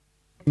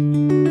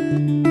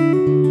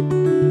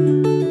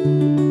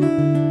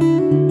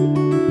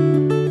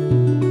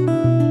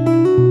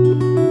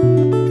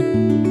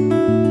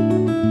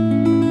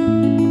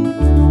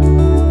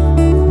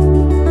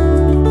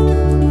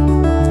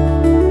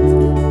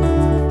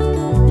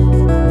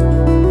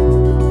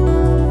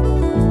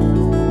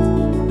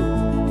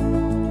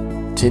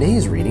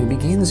Today's reading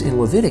begins in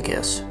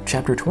Leviticus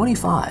chapter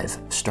 25,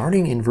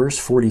 starting in verse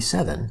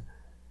 47.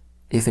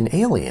 If an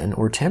alien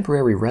or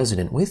temporary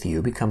resident with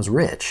you becomes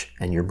rich,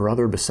 and your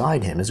brother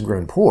beside him has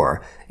grown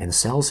poor, and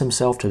sells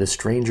himself to the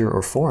stranger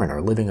or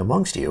foreigner living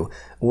amongst you,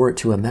 or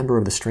to a member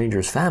of the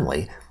stranger's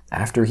family,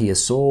 after he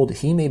is sold,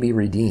 he may be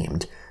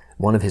redeemed.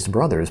 One of his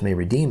brothers may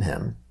redeem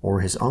him,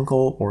 or his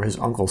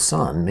uncle's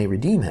son may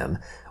redeem him,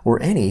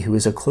 or any who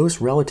is a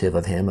close relative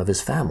of him of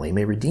his family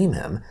may redeem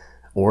him.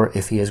 Or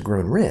if he has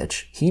grown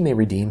rich, he may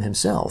redeem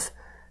himself.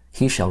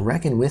 He shall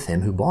reckon with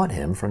him who bought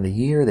him from the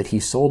year that he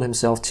sold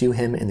himself to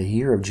him in the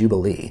year of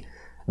Jubilee.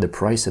 The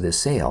price of his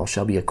sale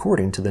shall be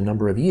according to the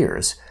number of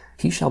years.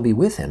 He shall be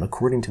with him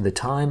according to the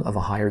time of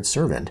a hired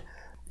servant.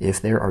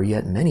 If there are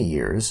yet many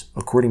years,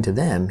 according to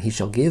them he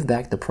shall give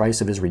back the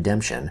price of his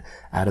redemption,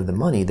 out of the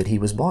money that he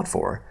was bought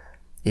for.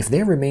 If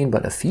there remain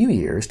but a few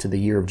years to the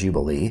year of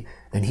Jubilee,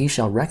 then he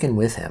shall reckon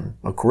with him.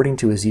 According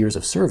to his years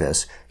of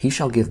service, he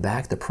shall give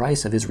back the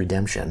price of his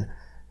redemption.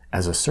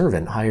 As a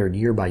servant hired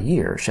year by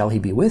year shall he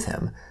be with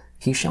him.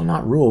 He shall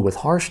not rule with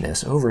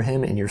harshness over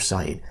him in your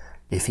sight.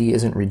 If he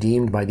isn't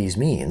redeemed by these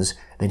means,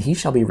 then he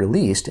shall be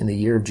released in the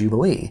year of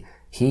Jubilee,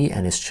 he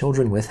and his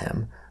children with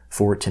him.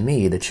 For to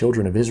me the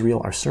children of Israel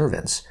are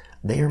servants.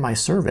 They are my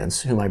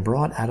servants, whom I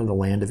brought out of the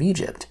land of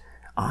Egypt.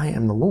 I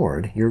am the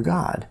Lord your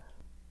God.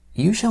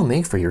 You shall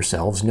make for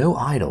yourselves no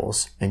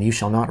idols, and you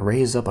shall not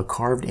raise up a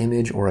carved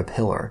image or a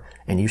pillar,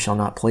 and you shall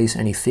not place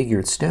any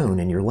figured stone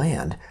in your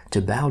land,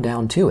 to bow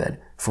down to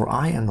it, for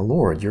I am the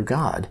Lord your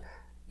God.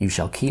 You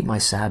shall keep my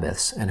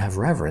Sabbaths, and have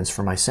reverence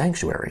for my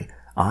sanctuary.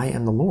 I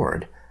am the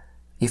Lord.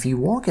 If you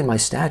walk in my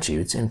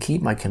statutes and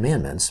keep my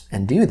commandments,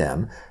 and do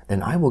them,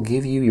 then I will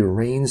give you your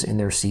rains in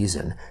their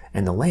season,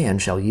 and the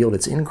land shall yield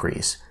its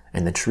increase,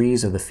 and the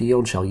trees of the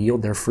field shall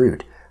yield their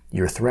fruit.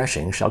 Your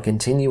threshing shall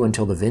continue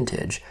until the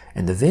vintage,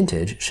 and the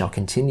vintage shall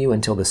continue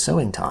until the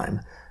sowing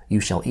time. You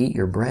shall eat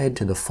your bread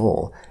to the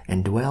full,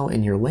 and dwell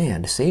in your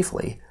land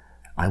safely.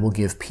 I will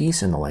give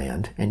peace in the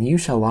land, and you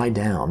shall lie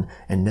down,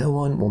 and no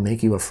one will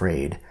make you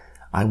afraid.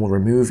 I will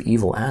remove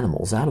evil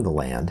animals out of the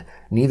land,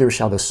 neither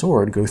shall the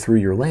sword go through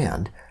your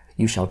land.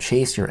 You shall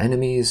chase your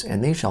enemies,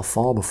 and they shall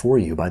fall before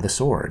you by the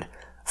sword.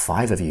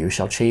 5 of you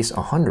shall chase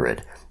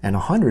 100, and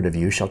 100 of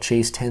you shall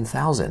chase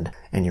 10,000,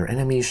 and your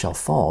enemies shall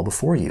fall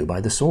before you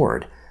by the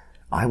sword.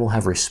 I will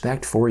have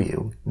respect for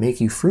you, make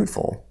you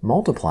fruitful,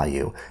 multiply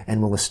you,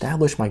 and will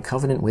establish my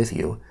covenant with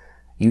you.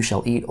 You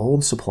shall eat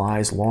old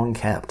supplies long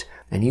kept,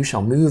 and you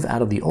shall move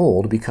out of the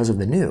old because of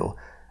the new.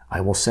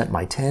 I will set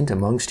my tent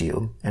amongst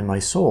you, and my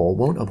soul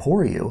won't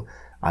abhor you.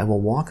 I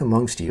will walk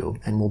amongst you,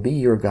 and will be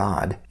your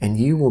God, and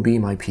you will be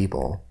my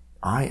people.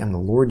 I am the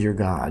Lord your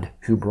God,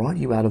 who brought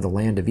you out of the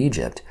land of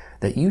Egypt,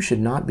 that you should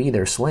not be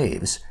their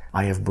slaves.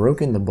 I have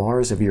broken the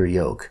bars of your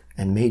yoke,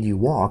 and made you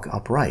walk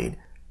upright.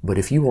 But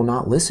if you will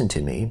not listen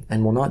to me,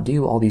 and will not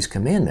do all these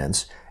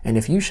commandments, and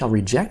if you shall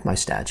reject my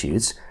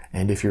statutes,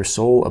 and if your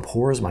soul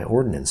abhors my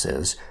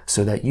ordinances,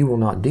 so that you will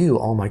not do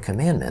all my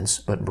commandments,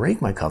 but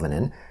break my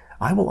covenant,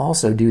 I will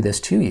also do this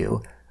to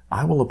you.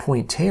 I will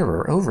appoint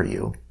terror over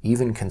you,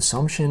 even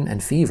consumption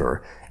and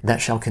fever, that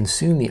shall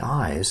consume the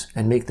eyes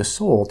and make the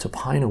soul to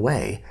pine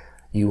away.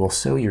 You will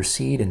sow your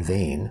seed in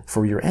vain,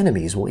 for your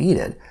enemies will eat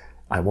it.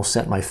 I will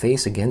set my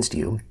face against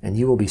you, and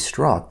you will be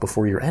struck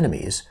before your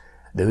enemies.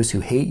 Those who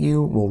hate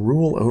you will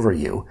rule over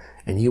you,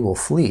 and you will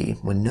flee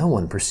when no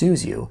one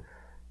pursues you.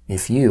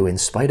 If you, in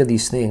spite of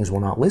these things, will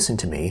not listen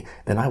to me,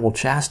 then I will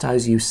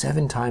chastise you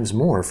 7 times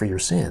more for your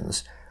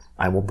sins.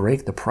 I will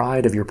break the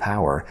pride of your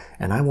power,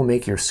 and I will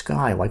make your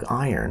sky like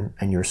iron,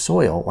 and your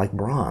soil like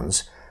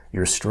bronze.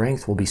 Your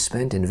strength will be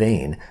spent in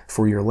vain,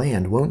 for your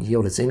land won't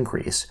yield its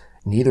increase,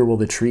 neither will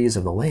the trees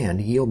of the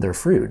land yield their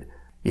fruit.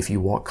 If you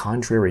walk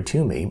contrary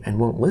to me, and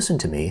won't listen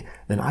to me,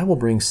 then I will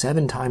bring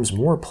 7 times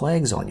more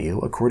plagues on you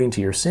according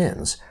to your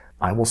sins.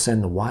 I will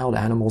send the wild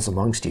animals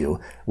amongst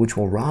you, which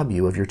will rob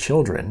you of your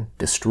children,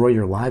 destroy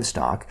your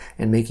livestock,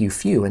 and make you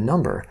few in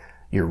number.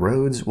 Your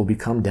roads will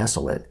become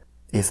desolate.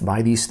 If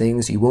by these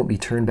things you won't be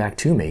turned back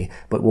to me,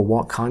 but will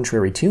walk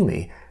contrary to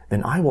me,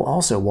 then I will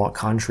also walk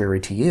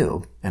contrary to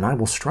you, and I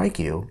will strike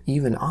you,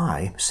 even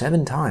I,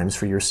 7 times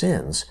for your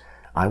sins.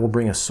 I will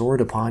bring a sword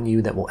upon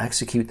you that will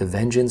execute the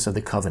vengeance of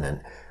the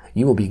covenant.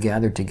 You will be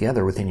gathered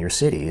together within your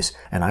cities,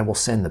 and I will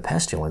send the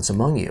pestilence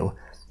among you.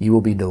 You will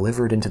be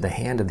delivered into the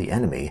hand of the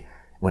enemy.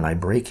 When I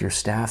break your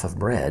staff of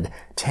bread,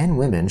 10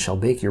 women shall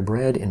bake your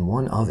bread in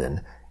one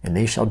oven, and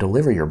they shall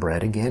deliver your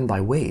bread again by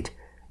weight.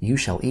 You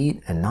shall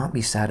eat and not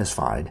be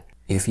satisfied.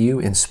 If you,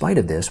 in spite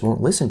of this, won't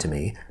listen to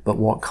me, but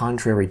walk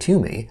contrary to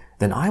me,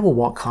 then I will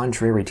walk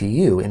contrary to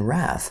you in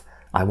wrath.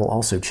 I will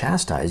also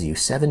chastise you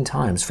 7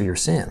 times for your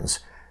sins.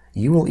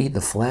 You will eat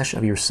the flesh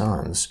of your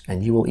sons,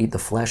 and you will eat the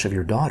flesh of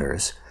your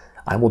daughters.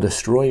 I will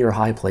destroy your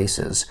high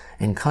places,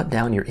 and cut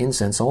down your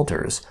incense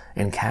altars,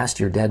 and cast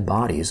your dead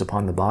bodies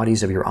upon the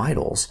bodies of your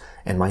idols,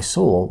 and my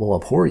soul will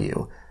abhor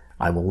you.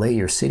 I will lay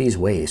your cities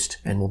waste,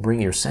 and will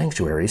bring your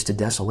sanctuaries to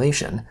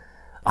desolation.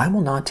 I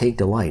will not take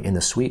delight in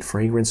the sweet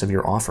fragrance of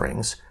your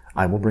offerings.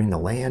 I will bring the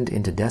land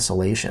into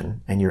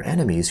desolation, and your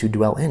enemies who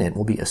dwell in it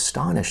will be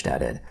astonished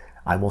at it.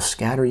 I will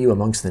scatter you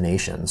amongst the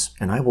nations,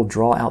 and I will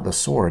draw out the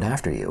sword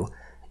after you.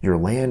 Your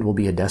land will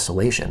be a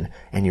desolation,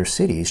 and your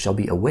cities shall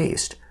be a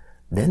waste.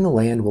 Then the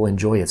land will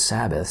enjoy its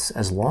Sabbaths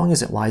as long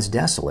as it lies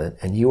desolate,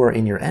 and you are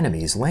in your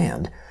enemy's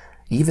land.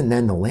 Even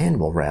then the land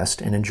will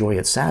rest and enjoy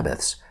its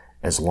Sabbaths.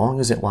 As long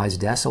as it lies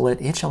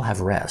desolate, it shall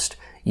have rest,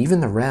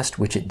 even the rest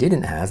which it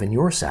didn't have in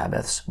your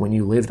Sabbaths when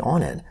you lived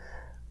on it.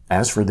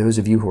 As for those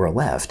of you who are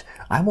left,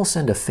 I will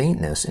send a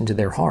faintness into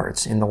their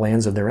hearts in the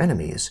lands of their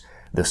enemies.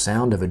 The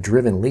sound of a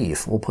driven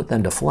leaf will put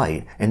them to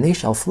flight, and they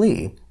shall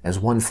flee, as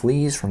one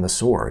flees from the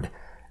sword.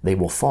 They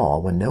will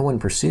fall when no one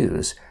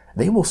pursues.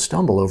 They will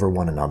stumble over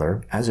one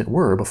another, as it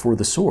were before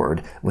the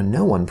sword, when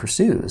no one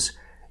pursues.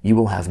 You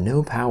will have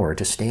no power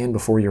to stand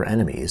before your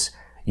enemies.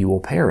 You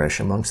will perish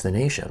amongst the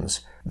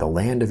nations. The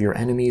land of your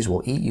enemies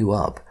will eat you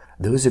up.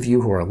 Those of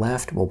you who are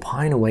left will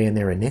pine away in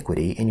their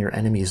iniquity in your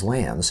enemies'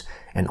 lands,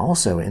 and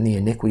also in the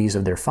iniquities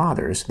of their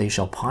fathers they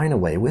shall pine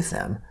away with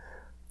them.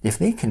 If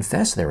they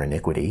confess their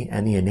iniquity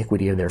and the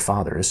iniquity of their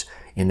fathers,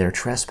 in their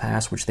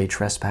trespass which they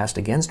trespassed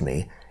against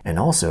me, and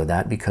also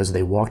that because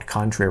they walked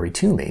contrary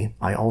to me,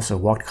 I also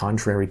walked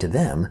contrary to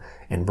them,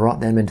 and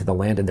brought them into the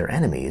land of their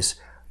enemies,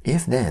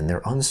 if then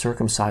their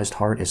uncircumcised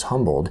heart is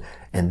humbled,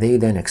 and they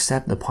then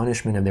accept the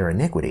punishment of their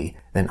iniquity,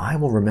 then I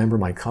will remember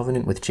my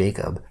covenant with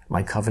Jacob,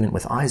 my covenant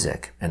with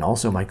Isaac, and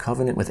also my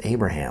covenant with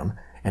Abraham,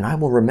 and I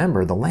will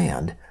remember the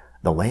land.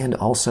 The land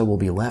also will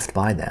be left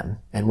by them,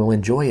 and will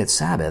enjoy its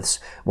Sabbaths,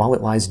 while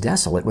it lies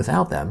desolate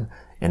without them,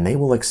 and they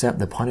will accept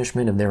the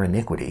punishment of their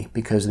iniquity,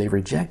 because they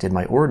rejected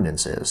my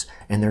ordinances,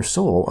 and their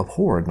soul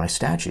abhorred my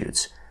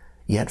statutes.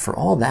 Yet for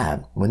all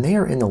that, when they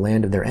are in the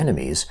land of their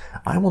enemies,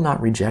 I will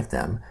not reject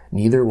them,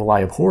 neither will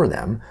I abhor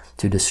them,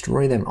 to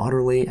destroy them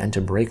utterly and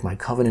to break my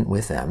covenant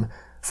with them,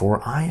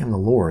 for I am the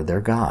Lord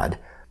their God.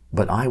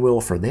 But I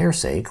will for their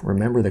sake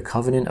remember the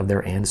covenant of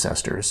their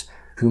ancestors,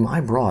 whom I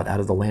brought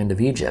out of the land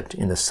of Egypt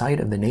in the sight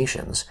of the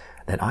nations,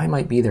 that I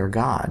might be their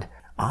God.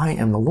 I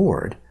am the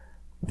Lord.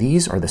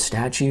 These are the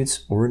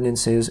statutes,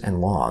 ordinances,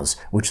 and laws,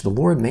 which the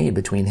Lord made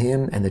between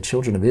him and the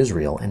children of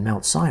Israel in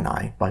Mount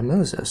Sinai by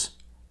Moses.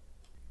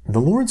 The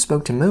Lord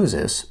spoke to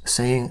Moses,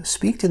 saying,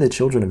 Speak to the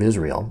children of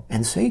Israel,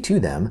 and say to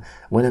them,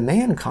 When a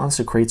man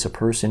consecrates a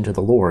person to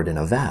the Lord in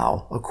a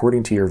vow,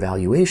 according to your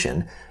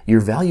valuation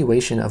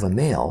of a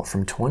male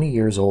from 20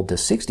 years old to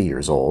 60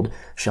 years old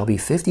shall be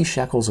 50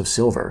 shekels of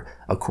silver,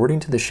 according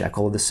to the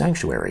shekel of the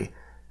sanctuary.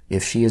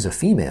 If she is a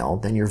female,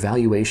 then your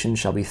valuation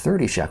shall be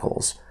 30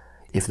 shekels.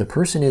 If the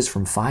person is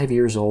from 5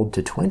 years old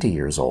to 20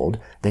 years old,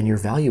 then your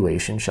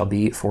valuation shall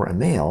be for a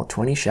male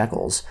 20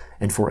 shekels,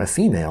 and for a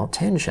female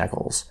 10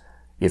 shekels.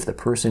 If the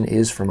person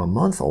is from a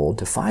month old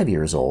to 5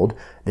 years old,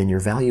 then your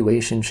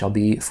valuation shall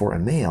be for a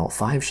male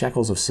 5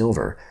 shekels of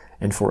silver,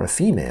 and for a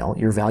female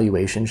your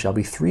valuation shall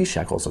be 3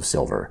 shekels of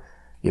silver.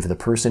 If the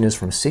person is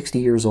from 60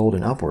 years old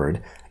and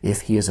upward,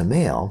 if he is a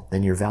male,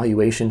 then your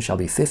valuation shall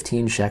be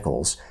 15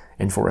 shekels,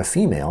 and for a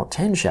female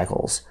 10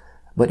 shekels.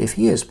 But if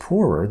he is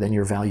poorer than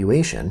your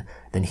valuation,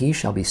 then he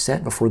shall be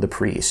set before the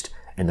priest,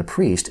 and the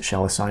priest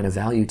shall assign a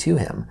value to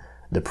him.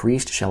 The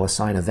priest shall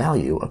assign a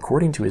value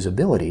according to his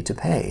ability to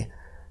pay.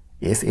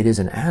 If it is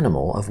an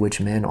animal of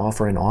which men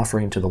offer an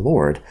offering to the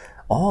Lord,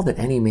 all that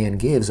any man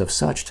gives of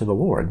such to the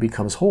Lord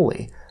becomes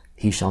holy.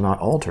 He shall not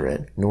alter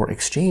it, nor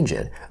exchange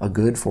it, a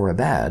good for a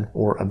bad,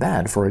 or a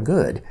bad for a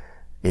good.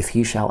 If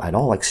he shall at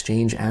all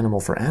exchange animal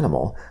for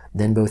animal,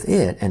 then both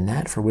it and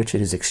that for which it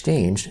is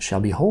exchanged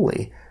shall be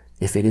holy.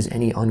 If it is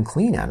any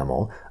unclean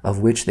animal, of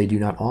which they do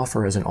not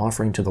offer as an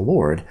offering to the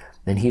Lord,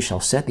 then he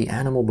shall set the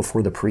animal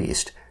before the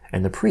priest,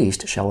 and the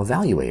priest shall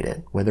evaluate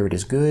it, whether it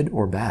is good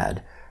or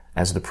bad.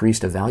 As the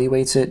priest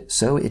evaluates it,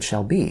 so it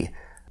shall be.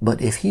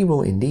 But if he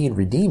will indeed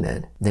redeem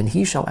it, then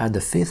he shall add the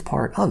 5th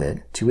part of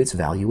it to its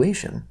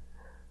valuation.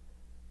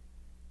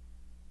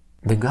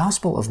 The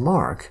Gospel of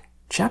Mark,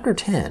 chapter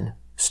 10,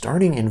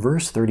 starting in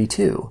verse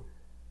 32.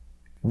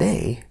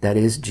 They, that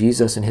is,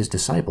 Jesus and his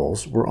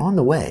disciples, were on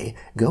the way,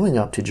 going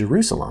up to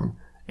Jerusalem,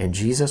 and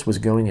Jesus was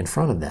going in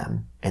front of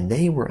them, and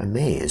they were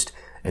amazed,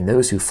 and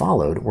those who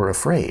followed were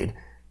afraid.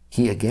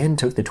 He again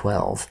took the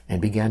 12,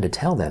 and began to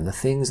tell them the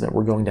things that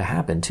were going to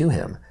happen to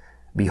him.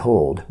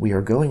 Behold, we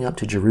are going up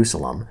to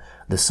Jerusalem.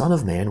 The Son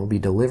of Man will be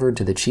delivered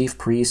to the chief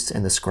priests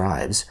and the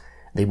scribes.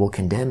 They will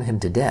condemn him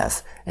to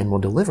death, and will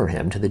deliver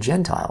him to the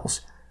Gentiles.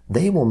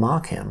 They will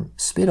mock him,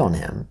 spit on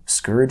him,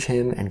 scourge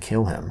him, and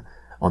kill him.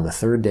 On the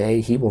 3rd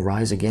day he will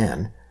rise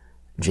again.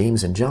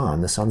 James and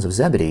John, the sons of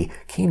Zebedee,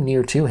 came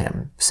near to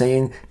him,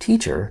 saying,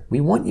 Teacher,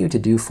 we want you to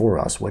do for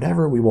us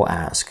whatever we will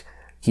ask.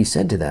 He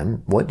said to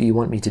them, What do you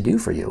want me to do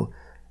for you?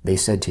 They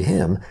said to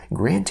him,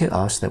 Grant to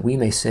us that we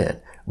may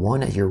sit,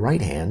 one at your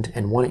right hand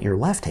and one at your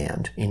left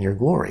hand, in your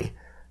glory.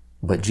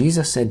 But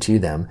Jesus said to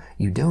them,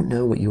 "You don't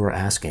know what you are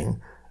asking.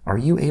 Are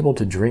you able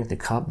to drink the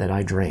cup that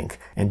I drink,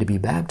 and to be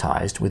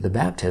baptized with the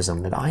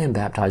baptism that I am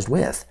baptized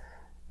with?"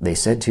 They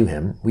said to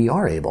him, "We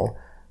are able."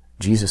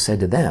 Jesus said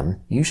to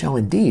them, "You shall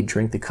indeed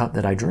drink the cup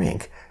that I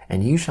drink,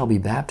 and you shall be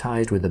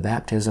baptized with the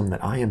baptism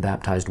that I am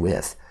baptized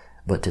with.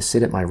 But to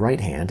sit at my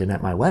right hand and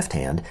at my left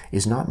hand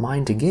is not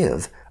mine to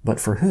give, but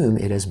for whom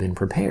it has been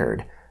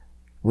prepared."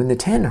 When the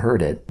 10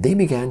 heard it, they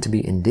began to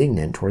be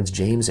indignant towards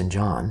James and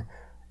John.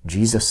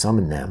 Jesus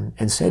summoned them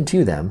and said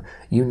to them,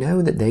 "You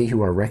know that they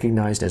who are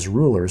recognized as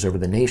rulers over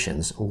the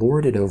nations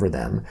lord it over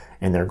them,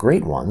 and their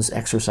great ones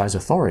exercise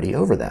authority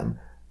over them.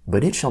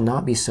 But it shall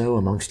not be so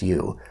amongst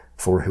you,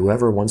 for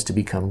whoever wants to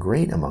become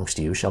great amongst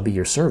you shall be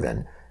your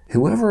servant.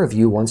 Whoever of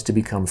you wants to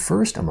become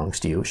first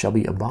amongst you shall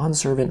be a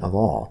bondservant of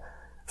all.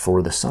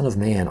 For the Son of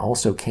Man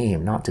also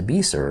came not to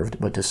be served,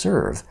 but to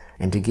serve,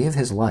 and to give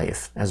his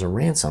life as a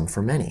ransom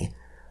for many."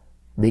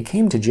 They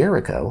came to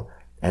Jericho.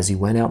 As he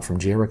went out from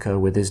Jericho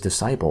with his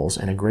disciples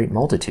and a great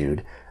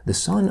multitude, the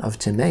son of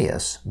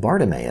Timaeus,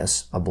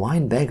 Bartimaeus, a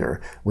blind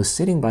beggar, was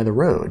sitting by the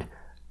road.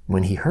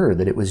 When he heard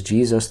that it was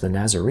Jesus the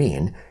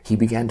Nazarene, he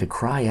began to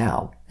cry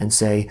out and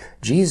say,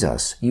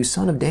 "Jesus, you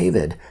son of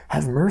David,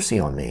 have mercy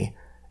on me."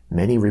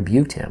 Many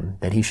rebuked him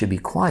that he should be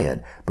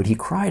quiet, but he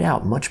cried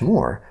out much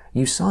more,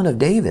 "You son of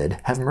David,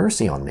 have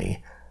mercy on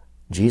me."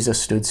 Jesus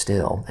stood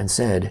still and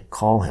said,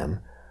 "Call him."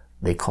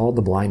 They called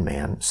the blind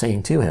man,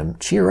 saying to him,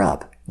 "Cheer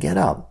up, get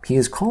up, he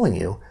is calling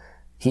you."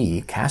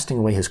 He, casting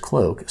away his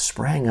cloak,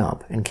 sprang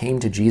up and came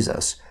to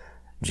Jesus.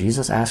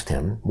 Jesus asked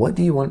him, "What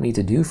do you want me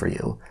to do for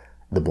you?"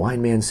 The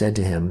blind man said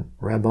to him,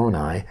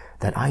 "Rabboni,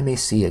 that I may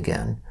see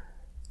again."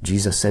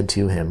 Jesus said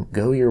to him,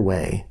 "Go your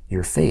way,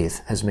 your faith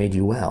has made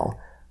you well."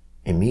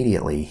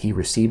 Immediately he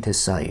received his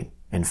sight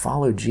and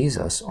followed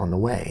Jesus on the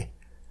way.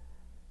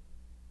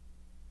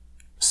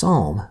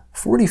 Psalm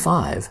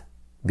 45,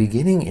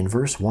 beginning in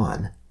verse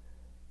 1.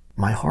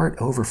 My heart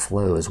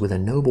overflows with a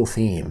noble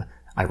theme.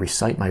 I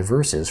recite my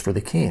verses for the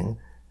King.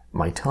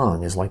 My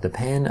tongue is like the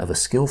pen of a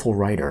skillful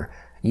writer.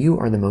 You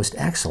are the most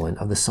excellent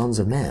of the sons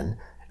of men.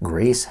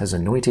 Grace has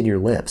anointed your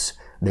lips.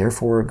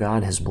 Therefore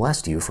God has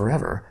blessed you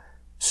forever.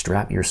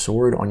 Strap your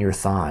sword on your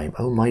thigh,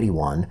 O mighty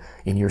one,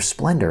 in your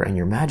splendor and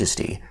your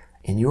majesty.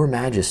 In your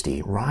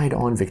majesty ride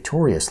on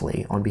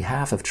victoriously on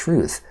behalf of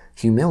truth,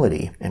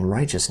 humility, and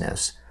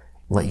righteousness.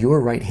 Let your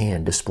right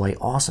hand display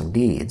awesome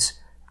deeds.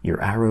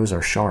 Your arrows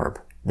are sharp.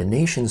 The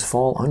nations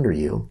fall under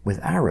you,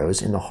 with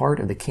arrows in the heart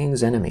of the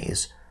king's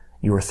enemies.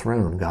 Your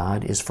throne,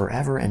 God, is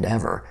forever and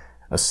ever.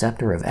 A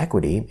scepter of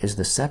equity is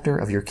the scepter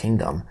of your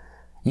kingdom.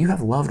 You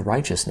have loved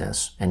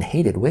righteousness and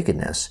hated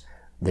wickedness.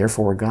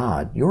 Therefore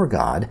God, your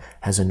God,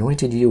 has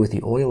anointed you with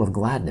the oil of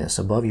gladness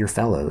above your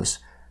fellows.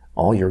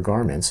 All your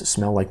garments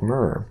smell like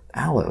myrrh,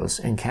 aloes,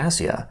 and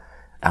cassia.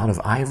 Out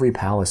of ivory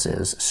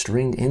palaces,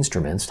 stringed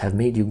instruments have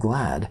made you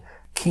glad.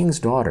 King's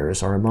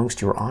daughters are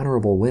amongst your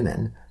honorable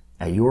women.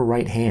 At your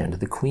right hand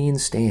the queen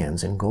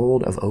stands in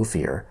gold of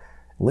Ophir.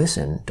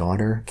 Listen,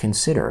 daughter,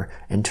 consider,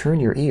 and turn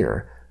your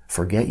ear.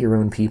 Forget your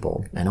own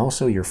people, and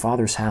also your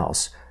father's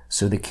house.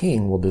 So the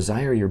king will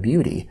desire your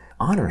beauty.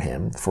 Honor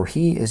him, for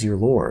he is your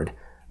Lord.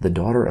 The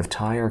daughter of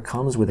Tyre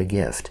comes with a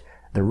gift.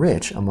 The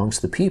rich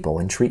amongst the people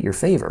entreat your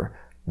favor.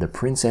 The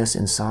princess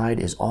inside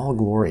is all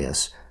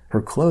glorious.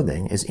 Her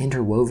clothing is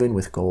interwoven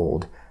with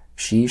gold.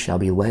 She shall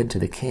be led to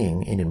the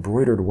king in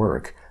embroidered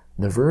work.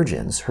 The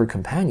virgins, her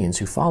companions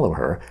who follow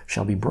her,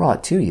 shall be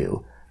brought to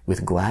you.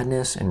 With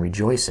gladness and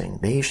rejoicing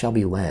they shall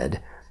be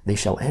led. They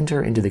shall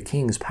enter into the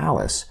king's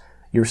palace.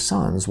 Your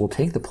sons will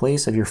take the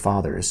place of your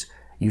fathers.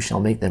 You shall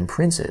make them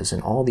princes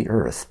in all the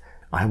earth.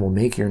 I will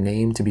make your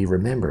name to be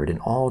remembered in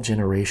all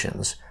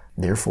generations.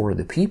 Therefore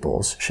the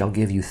peoples shall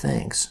give you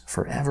thanks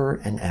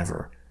forever and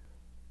ever.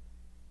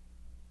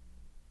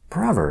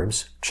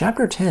 Proverbs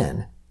chapter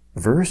 10,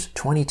 verse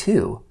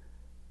 22.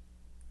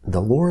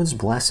 The Lord's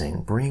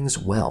blessing brings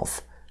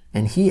wealth,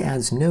 and he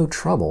adds no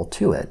trouble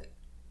to it.